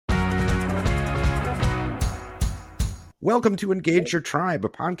Welcome to Engage Your Tribe, a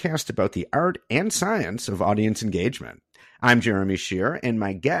podcast about the art and science of audience engagement. I'm Jeremy Shear, and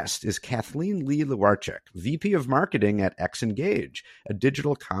my guest is Kathleen Lewarchick, VP of Marketing at Engage, a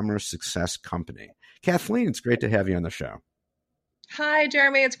digital commerce success company. Kathleen, it's great to have you on the show. Hi,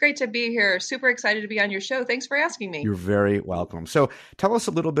 Jeremy. It's great to be here. Super excited to be on your show. Thanks for asking me. You're very welcome. So tell us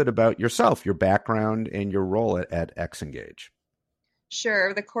a little bit about yourself, your background, and your role at Engage. Sure.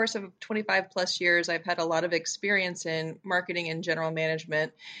 Over the course of 25 plus years, I've had a lot of experience in marketing and general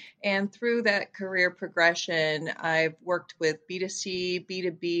management. And through that career progression, I've worked with B2C,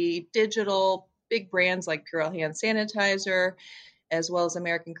 B2B, digital, big brands like Purell hand sanitizer, as well as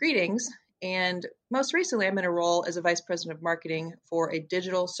American Greetings. And most recently, I'm in a role as a vice president of marketing for a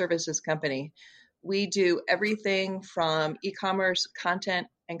digital services company. We do everything from e-commerce content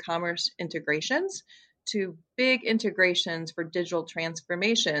and commerce integrations to big integrations for digital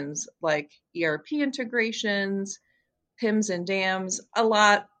transformations like ERP integrations, PIMS and DAMs, a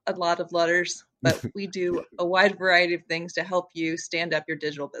lot of letters, but we do a wide variety of things to help you stand up your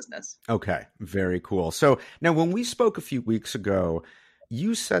digital business. Okay, very cool. So now when we spoke a few weeks ago,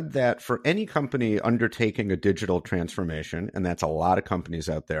 you said that for any company undertaking a digital transformation, and that's a lot of companies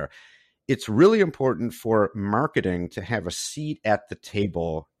out there, it's really important for marketing to have a seat at the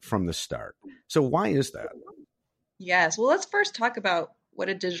table from the start. So why is that? Yes. Well, let's first talk about what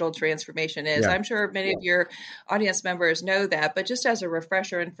a digital transformation is. Yeah. I'm sure many of your audience members know that, but just as a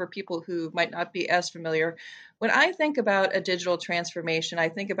refresher and for people who might not be as familiar, when I think about a digital transformation, I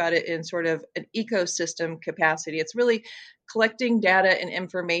think about it in sort of an ecosystem capacity. It's really collecting data and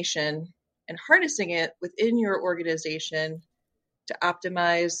information and harnessing it within your organization to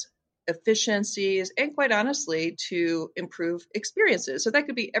optimize efficiencies and, quite honestly, to improve experiences. So that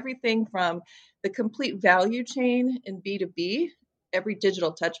could be everything from the complete value chain in B2B, every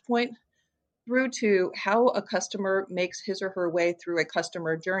digital touch point, through to how a customer makes his or her way through a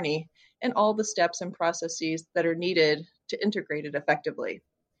customer journey and all the steps and processes that are needed to integrate it effectively.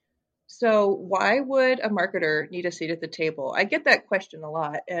 So why would a marketer need a seat at the table? I get that question a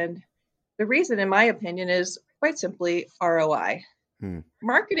lot. And the reason, in my opinion, is quite simply ROI.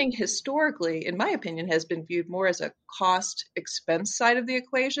 Marketing historically, in my opinion, has been viewed more as a cost expense side of the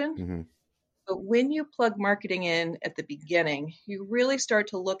equation. Mm-hmm. But when you plug marketing in at the beginning, you really start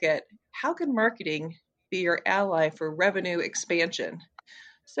to look at how can marketing be your ally for revenue expansion?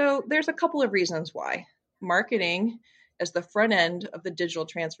 So there's a couple of reasons why. Marketing, as the front end of the digital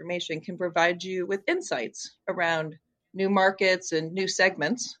transformation, can provide you with insights around new markets and new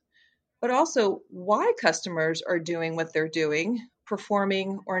segments, but also why customers are doing what they're doing,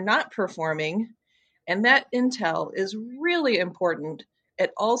 performing or not performing. And that intel is really important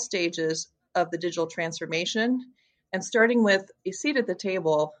at all stages of the digital transformation. And starting with a seat at the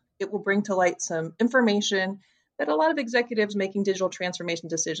table, it will bring to light some information that a lot of executives making digital transformation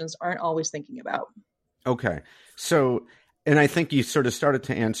decisions aren't always thinking about. Okay. So, and I think you sort of started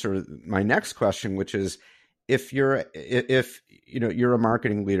to answer my next question, which is if you're a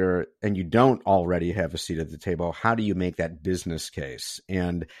marketing leader and you don't already have a seat at the table, how do you make that business case?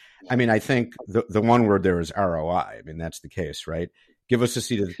 And I mean, I think the one word there is ROI. I mean, that's the case, right? Give us a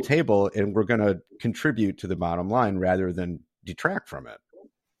seat at the table and we're going to contribute to the bottom line rather than detract from it.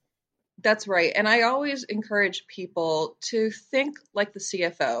 That's right. And I always encourage people to think like the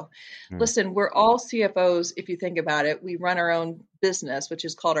CFO. Listen, we're all CFOs if you think about it. We run our own business, which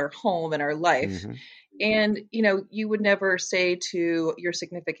is called our home and our life. Mm-hmm. And, you would never say to your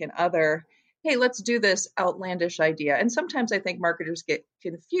significant other, hey, let's do this outlandish idea. And sometimes I think marketers get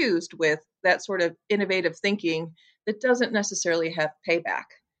confused with that sort of innovative thinking that doesn't necessarily have payback.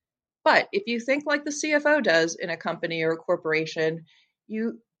 But if you think like the CFO does in a company or a corporation,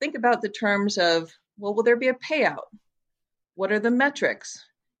 you think about the terms of, well, will there be a payout? What are the metrics?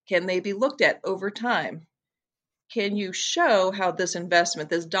 Can they be looked at over time? Can you show how this investment,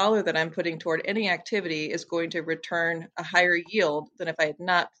 this dollar that I'm putting toward any activity is going to return a higher yield than if I had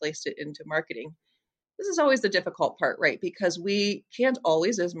not placed it into marketing? This is always the difficult part, right? Because we can't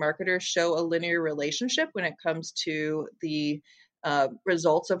always, as marketers, show a linear relationship when it comes to the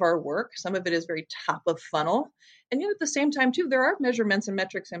results of our work. Some of it is very top of funnel. And yet at the same time, too, there are measurements and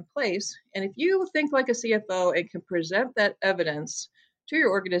metrics in place. And if you think like a CFO and can present that evidence to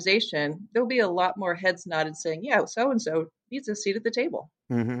your organization, there'll be a lot more heads nodded saying, yeah, so-and-so needs a seat at the table.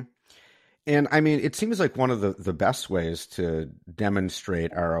 Mm-hmm. And I mean, it seems like one of the best ways to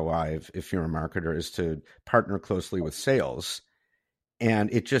demonstrate ROI if you're a marketer is to partner closely with sales.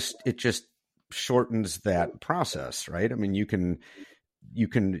 And it just shortens that process, right? I mean, you can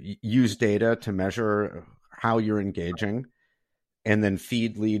use data to measure how you're engaging. and then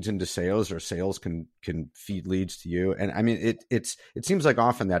feed leads into sales, or sales can feed leads to you. And I mean, it seems like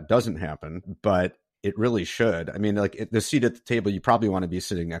often that doesn't happen, but it really should. I mean, like the seat at the table, you probably want to be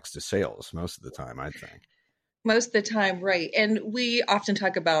sitting next to sales most of the time, I think. Most of the time, right. And we often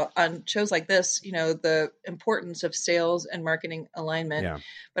talk about on shows like this, the importance of sales and marketing alignment. Yeah.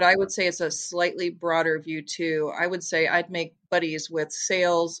 But I would say it's a slightly broader view too. I would say I'd make buddies with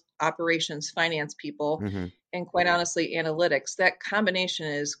sales, operations, finance people, Hmm. and quite honestly, analytics. That combination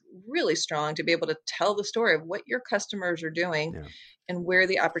is really strong to be able to tell the story of what your customers are doing Yeah. and where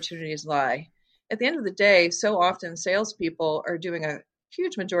the opportunities lie. At the end of the day, so often salespeople are doing a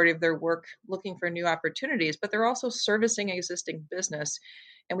huge majority of their work looking for new opportunities, but they're also servicing existing business.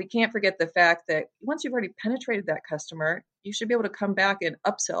 And we can't forget the fact that once you've already penetrated that customer, you should be able to come back and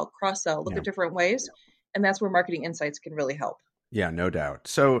upsell, cross sell, look Yeah. at different ways. And that's where marketing insights can really help. Yeah, no doubt.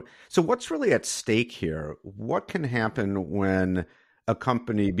 So what's really at stake here? What can happen when a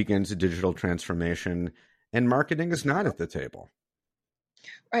company begins a digital transformation and marketing is not at the table?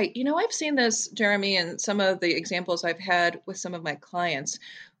 Right. I've seen this, Jeremy, in some of the examples I've had with some of my clients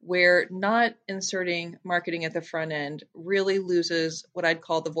where not inserting marketing at the front end really loses what I'd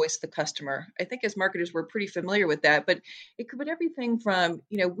call the voice of the customer. I think as marketers, we're pretty familiar with that, but it could be everything from,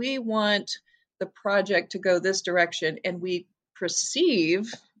 we want the project to go this direction and we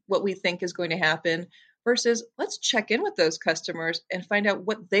perceive what we think is going to happen versus let's check in with those customers and find out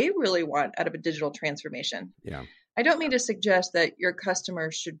what they really want out of a digital transformation. Yeah. I don't mean to suggest that your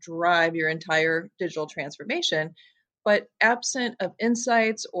customers should drive your entire digital transformation, but absent of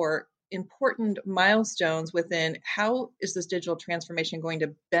insights or important milestones within how is this digital transformation going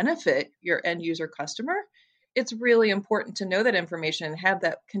to benefit your end user customer, it's really important to know that information and have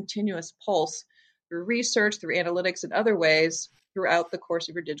that continuous pulse through research, through analytics, and other ways throughout the course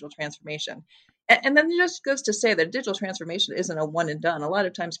of your digital transformation. And then it just goes to say that digital transformation isn't a one and done. A lot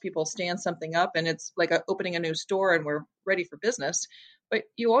of times people stand something up and it's like opening a new store and we're ready for business. But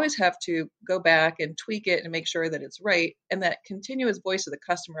you always have to go back and tweak it and make sure that it's right. And that continuous voice of the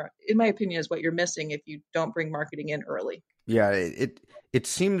customer, in my opinion, is what you're missing if you don't bring marketing in early. Yeah, it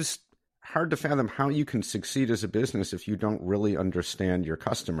seems hard to fathom how you can succeed as a business if you don't really understand your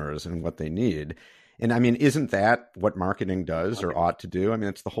customers and what they need. And I mean, isn't that what marketing does or ought to do? I mean,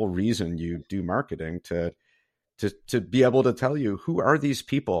 it's the whole reason you do marketing to be able to tell you, who are these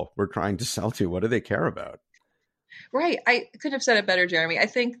people we're trying to sell to? What do they care about? Right. I couldn't have said it better, Jeremy. I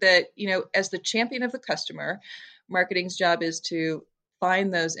think that, as the champion of the customer, marketing's job is to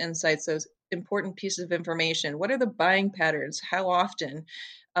find those insights, those important pieces of information. What are the buying patterns? How often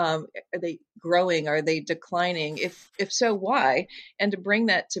are they growing? Are they declining? If so, why? And to bring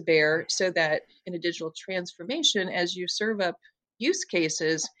that to bear so that in a digital transformation, as you serve up use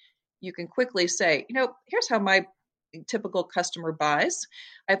cases, you can quickly say, here's how my typical customer buys.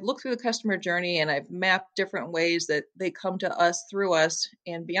 I've looked through the customer journey and I've mapped different ways that they come to us, through us,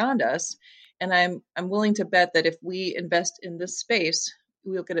 and beyond us. And I'm willing to bet that if we invest in this space,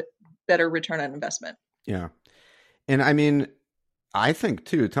 we'll get a better return on investment. Yeah. And I mean, I think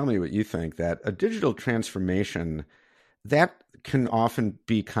too, tell me what you think, that a digital transformation, that can often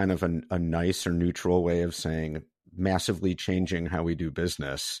be kind of a nice or neutral way of saying massively changing how we do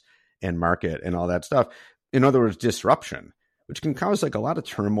business and market and all that stuff. In other words, disruption, which can cause like a lot of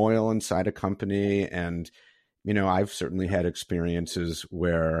turmoil inside a company. And, I've certainly had experiences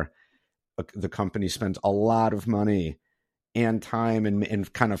where the company spends a lot of money and time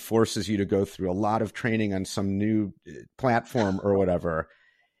and kind of forces you to go through a lot of training on some new platform or whatever.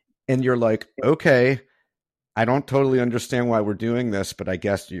 And you're like, okay, I don't totally understand why we're doing this, but I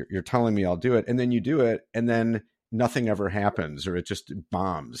guess you're telling me I'll do it. And then you do it, and then nothing ever happens, or it just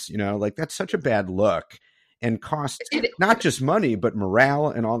bombs, like that's such a bad look and costs not just money, but morale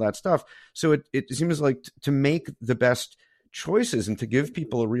and all that stuff. So it seems like to make the best choices and to give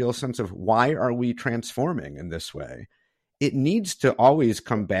people a real sense of why are we transforming in this way, it needs to always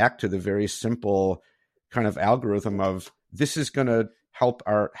come back to the very simple kind of algorithm of this is going to help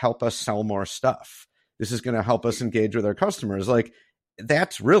us sell more stuff. This is going to help us engage with our customers. Like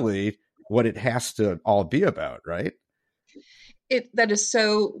that's really what it has to all be about, right? That is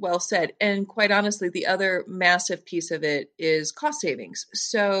so well said. And quite honestly, the other massive piece of it is cost savings.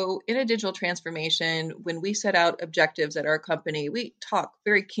 So in a digital transformation, when we set out objectives at our company, we talk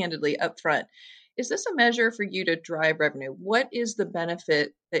very candidly up front. Is this a measure for you to drive revenue? What is the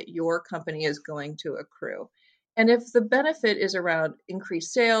benefit that your company is going to accrue? And if the benefit is around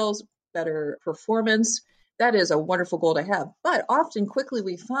increased sales, better performance, that is a wonderful goal to have. But often quickly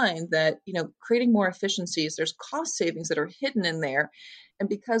we find that, creating more efficiencies, there's cost savings that are hidden in there. And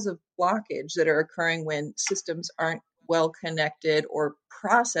because of blockage that are occurring when systems aren't well connected or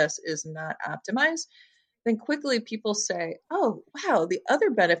process is not optimized, then quickly people say, oh, wow, the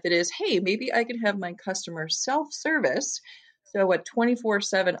other benefit is, hey, maybe I can have my customer self-service. So a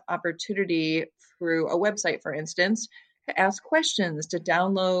 24/7 opportunity through a website, for instance, to ask questions, to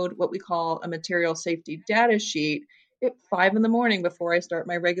download what we call a material safety data sheet at 5 in the morning before I start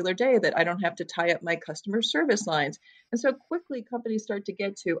my regular day, that I don't have to tie up my customer service lines. And so quickly companies start to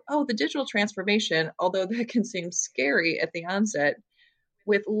get to, oh, the digital transformation, although that can seem scary at the onset,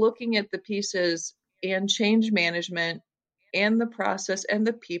 with looking at the pieces and change management and the process and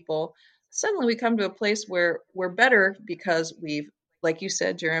the people, suddenly we come to a place where we're better because we've, like you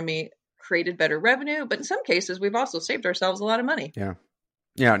said, Jeremy, created better revenue. But in some cases, we've also saved ourselves a lot of money. Yeah.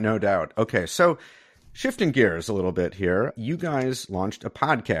 Yeah, no doubt. Okay. So shifting gears a little bit here, you guys launched a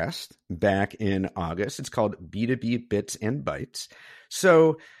podcast back in August. It's called B2B Bits and Bytes.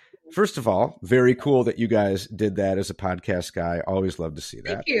 So first of all, very cool that you guys did that as a podcast guy. Always love to see that.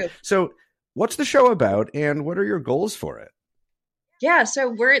 Thank you. So what's the show about and what are your goals for it? Yeah, so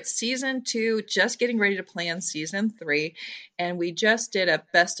we're at season 2, just getting ready to plan season 3. And we just did a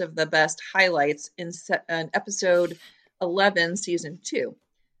best of the best highlights in episode 11, season 2.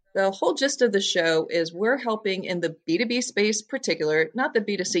 The whole gist of the show is we're helping in the B2B space particular, not that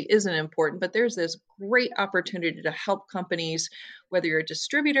B2C isn't important, but there's this great opportunity to help companies, whether you're a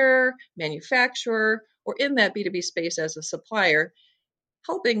distributor, manufacturer, or in that B2B space as a supplier,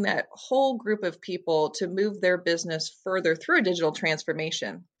 helping that whole group of people to move their business further through a digital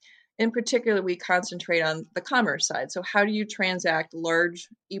transformation. In particular, we concentrate on the commerce side. So how do you transact large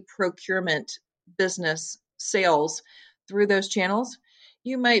e-procurement business sales through those channels?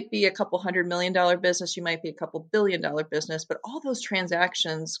 You might be a couple $100 million business, you might be a couple $1 billion business, but all those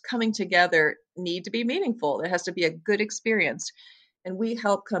transactions coming together need to be meaningful. It has to be a good experience. And we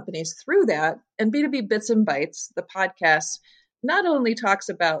help companies through that. And B2B Bits and Bytes, the podcast, not only talks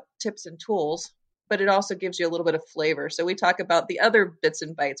about tips and tools, but it also gives you a little bit of flavor. So we talk about the other bits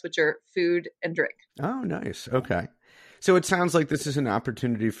and bytes, which are food and drink. Oh, nice. Okay. So it sounds like this is an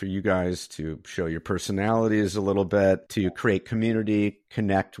opportunity for you guys to show your personalities a little bit, to create community,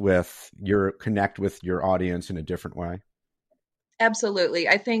 connect with your audience in a different way. Absolutely.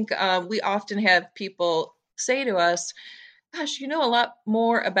 I think we often have people say to us, gosh, you know a lot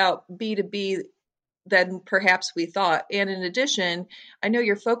more about B2B than perhaps we thought. And in addition, I know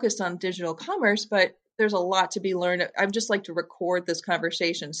you're focused on digital commerce, but there's a lot to be learned. I'd just like to record this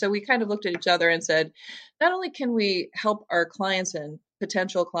conversation. So we kind of looked at each other and said, not only can we help our clients and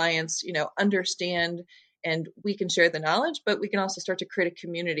potential clients, understand and we can share the knowledge, but we can also start to create a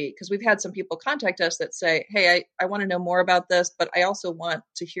community, because we've had some people contact us that say, hey, I want to know more about this, but I also want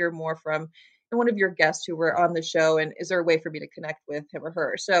to hear more from one of your guests who were on the show, and is there a way for me to connect with him or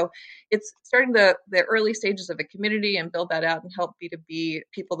her? So it's starting the early stages of a community and build that out and help B2B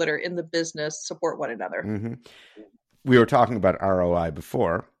people that are in the business support one another. Mm-hmm. We were talking about ROI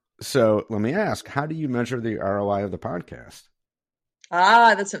before. So let me ask, how do you measure the ROI of the podcast?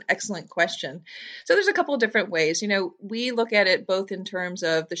 That's an excellent question. So there's a couple of different ways. We look at it both in terms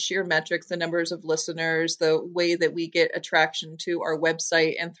of the sheer metrics, the numbers of listeners, the way that we get attraction to our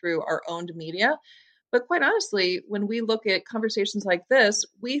website and through our owned media. But quite honestly, when we look at conversations like this,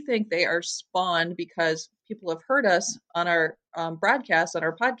 we think they are spawned because people have heard us on our broadcast, on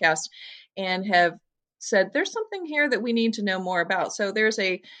our podcast, and have said, there's something here that we need to know more about. So there's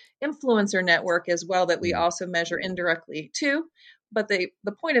a influencer network as well that we also measure indirectly too. But the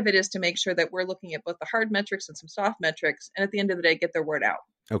point of it is to make sure that we're looking at both the hard metrics and some soft metrics, and at the end of the day, get their word out.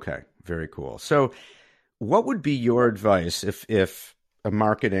 Okay, very cool. So what would be your advice if a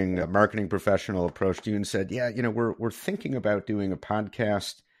marketing professional approached you and said, yeah, we're thinking about doing a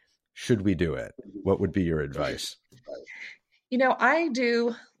podcast. Should we do it? What would be your advice? I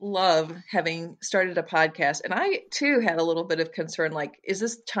do love having started a podcast, and I too had a little bit of concern, like, is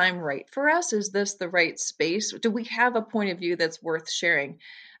this time right for us? Is this the right space? Do we have a point of view that's worth sharing?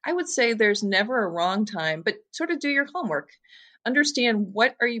 I would say there's never a wrong time, but sort of do your homework. Understand,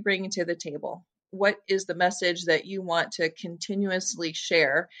 what are you bringing to the table? What is the message that you want to continuously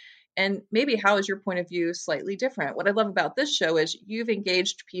share? And maybe how is your point of view slightly different? What I love about this show is you've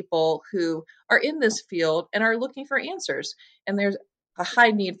engaged people who are in this field and are looking for answers. And there's a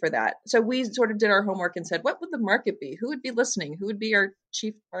high need for that. So we sort of did our homework and said, what would the market be? Who would be listening? Who would be our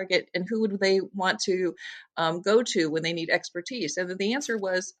chief target? And who would they want to go to when they need expertise? And the answer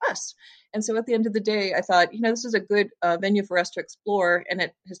was us. And so at the end of the day, I thought, this is a good venue for us to explore. And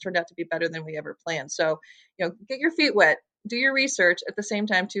it has turned out to be better than we ever planned. So, get your feet wet. Do your research at the same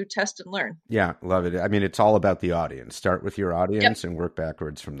time to test and learn. Yeah, love it. I mean, it's all about the audience. Start with your audience and work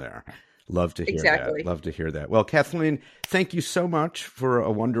backwards from there. Love to hear Exactly. that. Love to hear that. Well, Kathleen, thank you so much for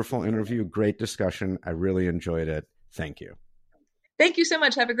a wonderful interview. Great discussion. I really enjoyed it. Thank you. Thank you so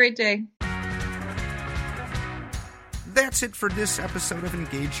much. Have a great day. That's it for this episode of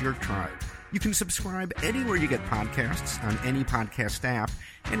Engage Your Tribe. You can subscribe anywhere you get podcasts on any podcast app.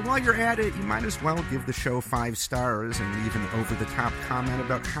 And while you're at it, you might as well give the show 5 stars and leave an over-the-top comment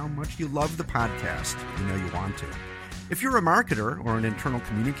about how much you love the podcast. You know you want to. If you're a marketer or an internal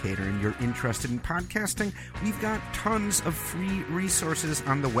communicator and you're interested in podcasting, we've got tons of free resources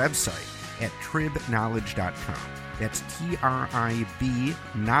on the website at tribknowledge.com. That's TRIB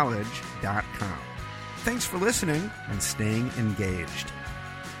knowledge.com. Thanks for listening and staying engaged.